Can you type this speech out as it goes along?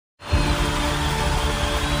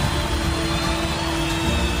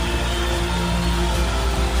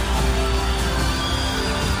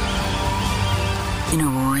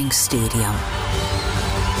roaring stadium.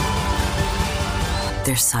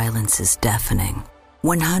 Their silence is deafening.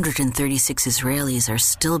 136 Israelis are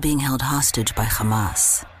still being held hostage by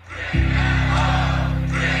Hamas.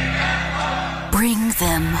 Bring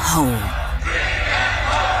them home.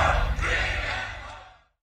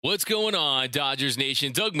 What's going on, Dodgers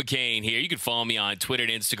Nation? Doug McCain here. You can follow me on Twitter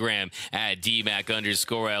and Instagram at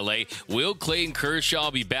DMac_LA. Will Clayton Kershaw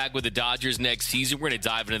be back with the Dodgers next season? We're going to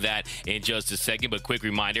dive into that in just a second, but quick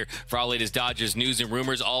reminder, for all latest Dodgers news and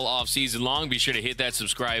rumors all off-season long, be sure to hit that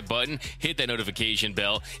subscribe button, hit that notification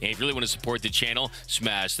bell, and if you really want to support the channel,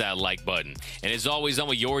 smash that like button. And as always, I'm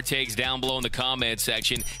with your takes down below in the comments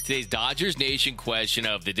section. Today's Dodgers Nation question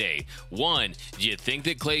of the day. 1, do you think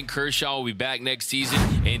that Clayton Kershaw will be back next season?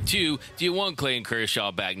 And 2, do you want Clayton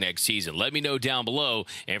Kershaw back next season? Let me know down below.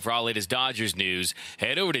 And for all latest Dodgers news,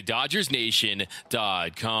 head over to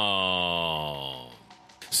DodgersNation.com.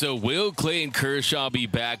 So will Clayton Kershaw be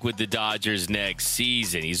back with the Dodgers next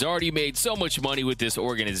season? He's already made so much money with this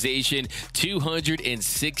organization,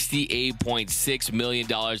 $268.6 million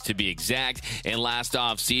to be exact. And last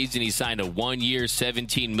offseason, he signed a one-year,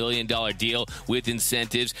 $17 million deal with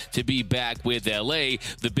incentives to be back with LA.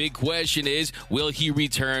 The big question is, will he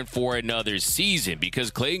return for another season? Because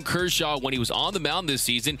Clayton Kershaw, when he was on the mound this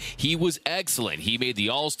season, he was excellent. He made the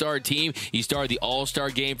All-Star team. He started the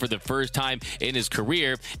All-Star game for the first time in his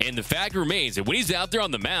career. And the fact remains that when he's out there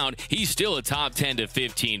on the mound, he's still a top 10 to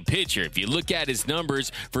 15 pitcher. If you look at his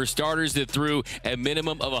numbers for starters that threw a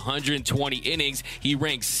minimum of 120 innings, he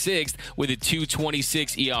ranks 6th with a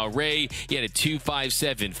 2.26 ERA. He had a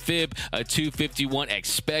 2.57 FIP, a 2.51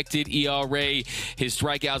 expected ERA. His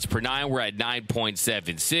strikeouts per 9 were at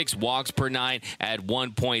 9.76, walks per 9 at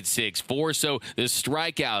 1.64. So the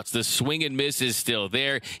strikeouts, the swing and miss is still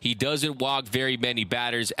there. He doesn't walk very many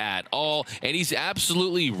batters at all, and he's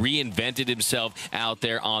absolutely reinvented himself out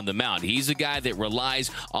there on the mound. He's a guy that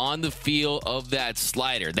relies on the feel of that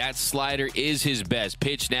slider. That slider is his best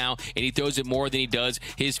pitch now, and he throws it more than he does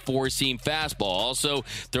his four-seam fastball. Also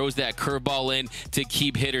throws that curveball in to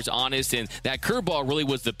keep hitters honest, and that curveball really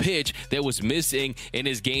was the pitch that was missing in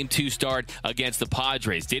his Game 2 start against the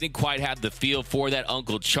Padres. Didn't quite have the feel for that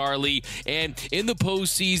Uncle Charlie, and in the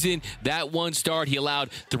postseason, that one start, he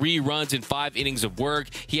allowed 3 runs in 5 innings of work.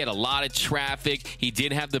 He had a lot of traffic. He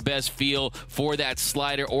didn't have the best feel for that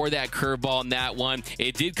slider or that curveball in that one.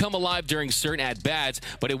 It did come alive during certain at-bats,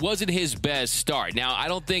 but it wasn't his best start. Now, I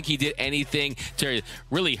don't think he did anything to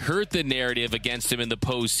really hurt the narrative against him in the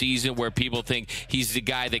postseason, where people think he's the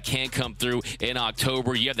guy that can't come through in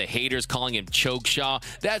October. You have the haters calling him Chokeshaw.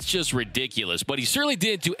 That's just ridiculous. But he certainly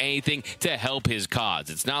didn't do anything to help his cause.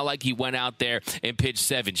 It's not like he went out there and pitched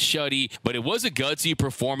 7 shutty, but it was a gutsy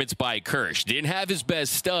performance by Kersh. Didn't have his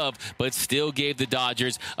best stuff, but still gave the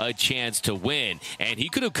Dodgers a chance to win. And he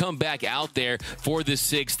could have come back out there for the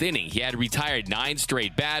 6th inning. He had retired 9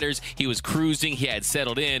 straight batters. He was cruising. He had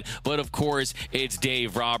settled in. But, of course, it's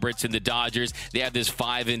Dave Roberts and the Dodgers. They have this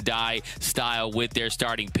 5-and-die style with their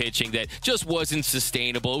starting pitching that just wasn't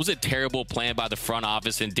sustainable. It was a terrible plan by the front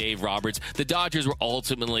office and Dave Roberts. The Dodgers were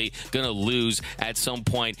ultimately going to lose at some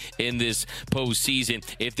point in this postseason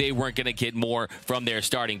if they weren't going to get more from their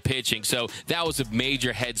starting pitching. So that was a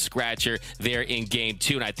major head-scratcher there in Game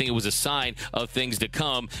 2, and I think it was a sign of things to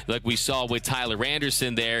come, like we saw with Tyler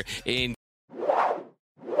Anderson there in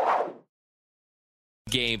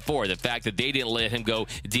Game 4. The fact that they didn't let him go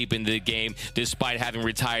deep into the game despite having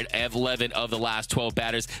retired 11 of the last 12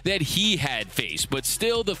 batters that he had faced. But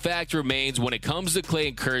still, the fact remains, when it comes to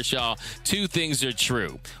Clayton Kershaw, 2 things are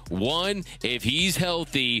true. 1, if he's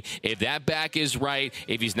healthy, if that back is right,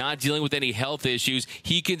 if he's not dealing with any health issues,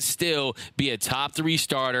 he can still be a top 3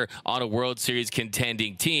 starter on a World Series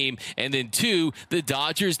contending team. And then 2, the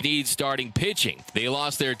Dodgers need starting pitching. They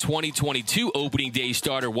lost their 2022 opening day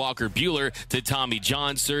starter Walker Buehler to Tommy John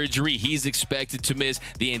surgery. He's expected to miss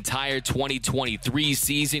the entire 2023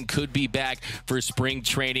 season, could be back for spring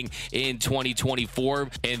training in 2024.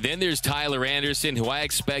 And then there's Tyler Anderson, who I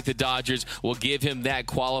expect the Dodgers will give him that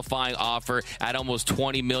qualifying offer at almost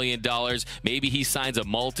 $20 million. Maybe he signs a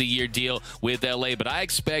multi-year deal with LA, but I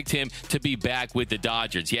expect him to be back with the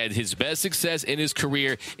Dodgers. He had his best success in his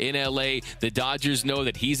career in LA. The Dodgers know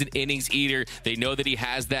that he's an innings eater. They know that he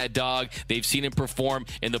has that dog. They've seen him perform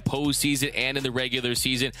in the postseason and in the regular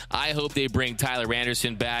season. I hope they bring Tyler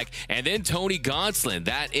Anderson back. And then Tony Gonsolin,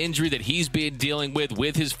 that injury that he's been dealing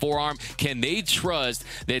with his forearm, can they trust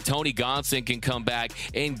that Tony Gonsolin can come back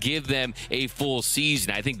and give them a full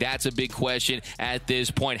season? I think that's a big question at this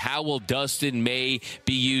point. How will Dustin May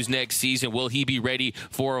be used next season? Will he be ready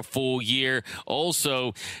for a full year?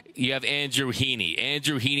 Also, you have Andrew Heaney.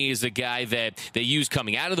 Andrew Heaney is a guy that they used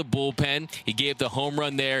coming out of the bullpen. He gave the home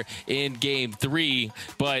run there in Game 3,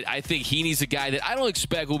 but I think Heaney's a guy that I don't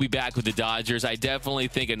expect will be back with the Dodgers. I definitely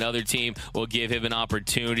think another team will give him an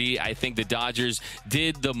opportunity. I think the Dodgers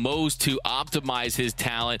did the most to optimize his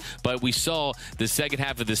talent, but we saw the second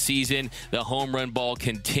half of the season, the home run ball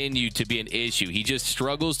continued to be an issue. He just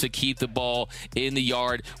struggles to keep the ball in the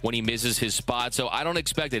yard when he misses his spot, so I don't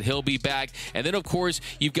expect that he'll be back. And then, of course,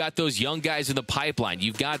 you've got those young guys in the pipeline.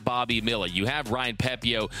 You've got Bobby Miller. You have Ryan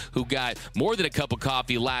Pepio, who got more than a cup of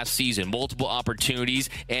coffee last season, multiple opportunities,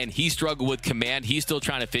 and he struggled with command. He's still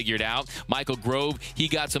trying to figure it out. Michael Grove, he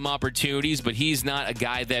got some opportunities, but he's not a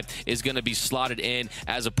guy that is going to be slotted in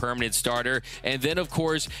as a permanent starter. And then, of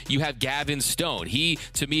course, you have Gavin Stone. He,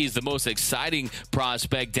 to me, is the most exciting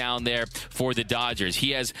prospect down there for the Dodgers.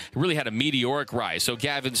 He has really had a meteoric rise. So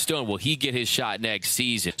Gavin Stone, will he get his shot next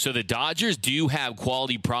season? So the Dodgers do have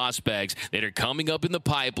quality prospects that are coming up in the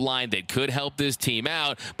pipeline that could help this team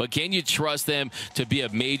out, but can you trust them to be a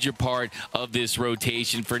major part of this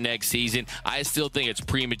rotation for next season? I still think it's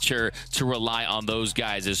premature to rely on those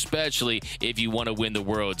guys, especially if you want to win the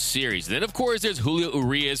World Series. And then, of course, there's Julio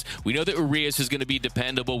Urias. We know that Urias is going to be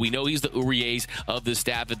dependable. We know he's the Urias of the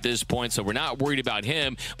staff at this point, so we're not worried about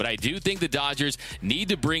him, but I do think the Dodgers need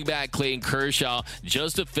to bring back Clayton Kershaw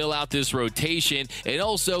just to fill out this rotation, and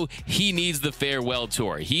also he needs the farewell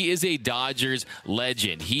tour. He is a Dodgers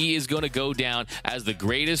legend. He is going to go down as the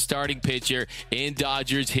greatest starting pitcher in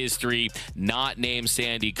Dodgers history, not named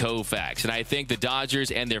Sandy Koufax. And I think the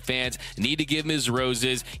Dodgers and their fans need to give him his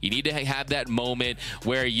roses. You need to have that moment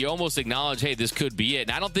where you almost acknowledge, hey, this could be it.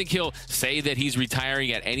 And I don't think he'll say that he's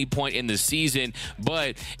retiring at any point in the season,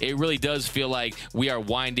 but it really does feel like we are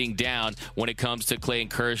winding down when it comes to Clayton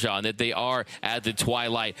Kershaw, and that they are at the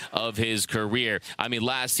twilight of his career. I mean,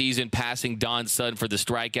 last season, passing Don Sutton for the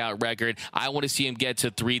strikeout record. I want to see him get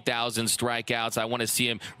to 3,000 strikeouts. I want to see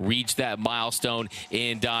him reach that milestone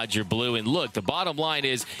in Dodger blue. And look, the bottom line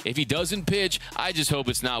is, if he doesn't pitch, I just hope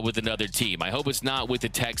it's not with another team. I hope it's not with the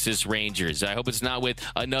Texas Rangers. I hope it's not with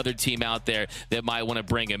another team out there that might want to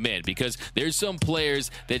bring him in, because there's some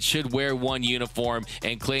players that should wear one uniform,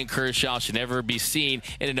 and Clayton Kershaw should never be seen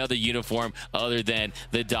in another uniform other than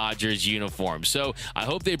the Dodgers uniform. So I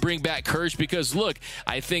hope they bring back Kersh, because look,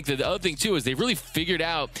 I think that the other thing too is they've really figured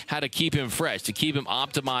out how to keep him fresh, to keep him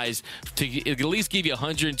optimized, to at least give you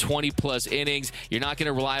 120 plus innings. You're not going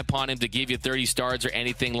to rely upon him to give you 30 starts or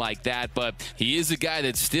anything like that, but he is a guy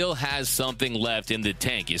that still has something left in the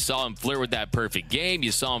tank. You saw him flirt with that perfect game.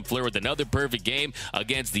 You saw him flirt with another perfect game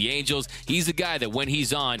against the Angels. He's a guy that when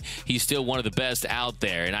he's on, he's still one of the best out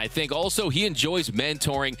there. And I think also he enjoys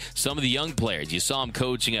mentoring some of the young players. You saw him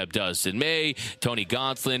coaching up Dustin May. Tony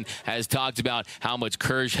Gonsolin has talked about how much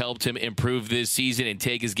Kersh helped him improve this season and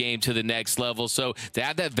take his game to the next level. So to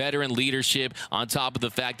have that veteran leadership on top of the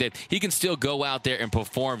fact that he can still go out there and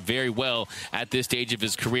perform very well at this stage of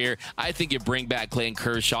his career, I think you bring back Clayton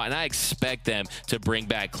Kershaw, and I expect them to bring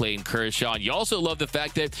back Clayton Kershaw. And you also love the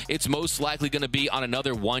fact that it's most likely going to be on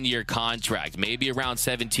another one-year contract, maybe around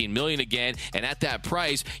 $17 million again, and at that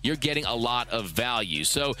price, you're getting a lot of value.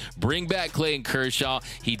 So bring back Clayton Kershaw.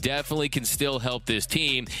 He definitely can still help this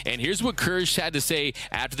team. And here's what Kersh had to say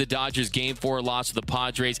after the Dodgers Game 4 loss to the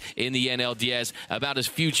Padres in the NLDS about his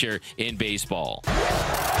future in baseball.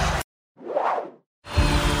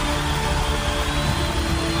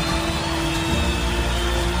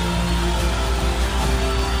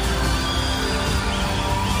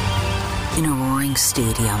 In a roaring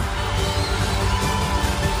stadium,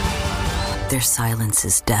 their silence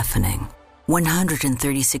is deafening.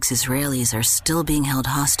 136 Israelis are still being held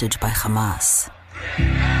hostage by Hamas.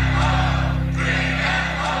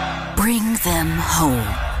 Bring them home.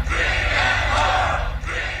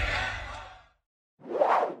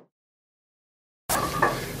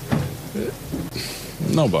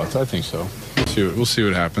 No buts, I think so. We'll see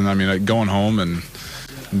what happens. I mean, going home and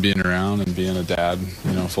being around and being a dad,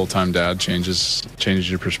 full-time dad changes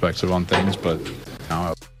your perspective on things. But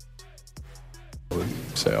now I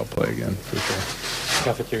would say I'll play again for sure.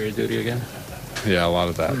 Cafeteria duty again? Yeah, a lot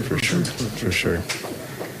of that for sure.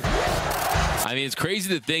 I mean, it's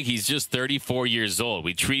crazy to think he's just 34 years old.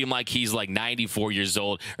 We treat him like he's like 94 years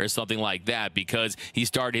old or something like that because he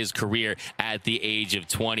started his career at the age of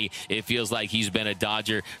 20. It feels like he's been a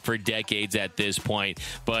Dodger for decades at this point.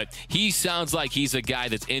 But he sounds like he's a guy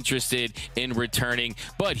that's interested in returning.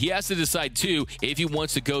 But he has to decide, too, if he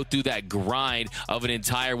wants to go through that grind of an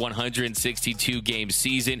entire 162-game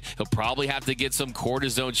season. He'll probably have to get some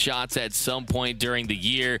cortisone shots at some point during the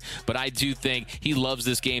year. But I do think he loves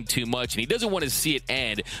this game too much, and he doesn't want want to see it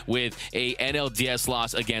end with a NLDS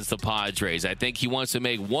loss against the Padres. I think he wants to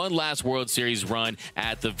make one last World Series run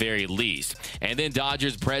at the very least. And then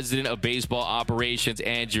Dodgers president of baseball operations,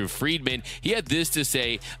 Andrew Friedman, he had this to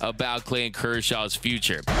say about Clayton Kershaw's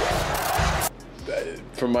future.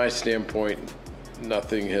 From my standpoint,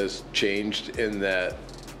 nothing has changed in that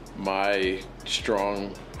my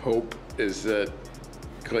strong hope is that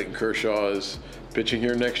Clayton Kershaw is pitching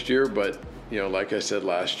here next year. But, like I said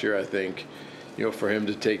last year, I think, for him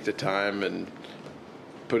to take the time and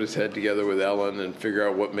put his head together with Ellen and figure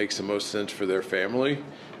out what makes the most sense for their family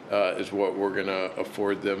is what we're going to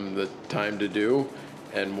afford them the time to do.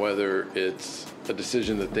 And whether it's a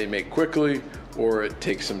decision that they make quickly or it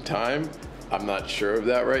takes some time, I'm not sure of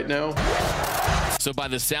that right now. So by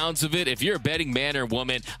the sounds of it, if you're a betting man or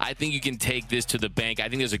woman, I think you can take this to the bank. I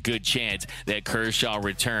think there's a good chance that Kershaw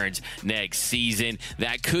returns next season.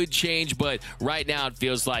 That could change, but right now it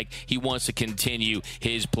feels like he wants to continue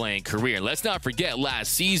his playing career. Let's not forget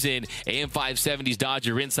last season, AM 570's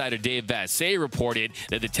Dodger insider Dave Vassay reported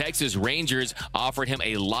that the Texas Rangers offered him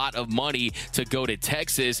a lot of money to go to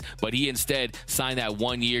Texas, but he instead signed that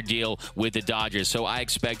one-year deal with the Dodgers. So I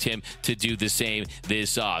expect him to do the same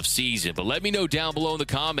this offseason. But let me know down below in the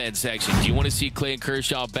comment section, do you want to see Clayton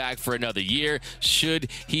Kershaw back for another year?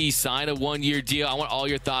 Should he sign a one-year deal? I want all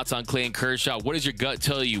your thoughts on Clayton Kershaw. What does your gut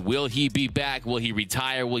tell you? Will he be back? Will he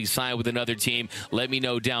retire? Will he sign with another team? Let me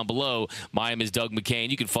know down below. My name is Doug McCain.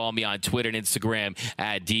 You can follow me on Twitter and Instagram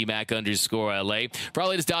at DMac_LA. For our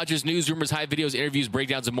latest Dodgers news, rumors, high videos, interviews,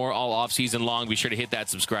 breakdowns, and more all off-season long, be sure to hit that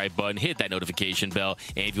subscribe button, hit that notification bell,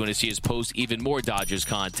 and if you want to see us post even more Dodgers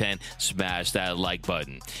content, smash that like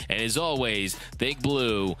button. And as always, think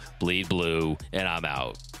blue, bleed blue, and I'm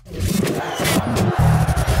out.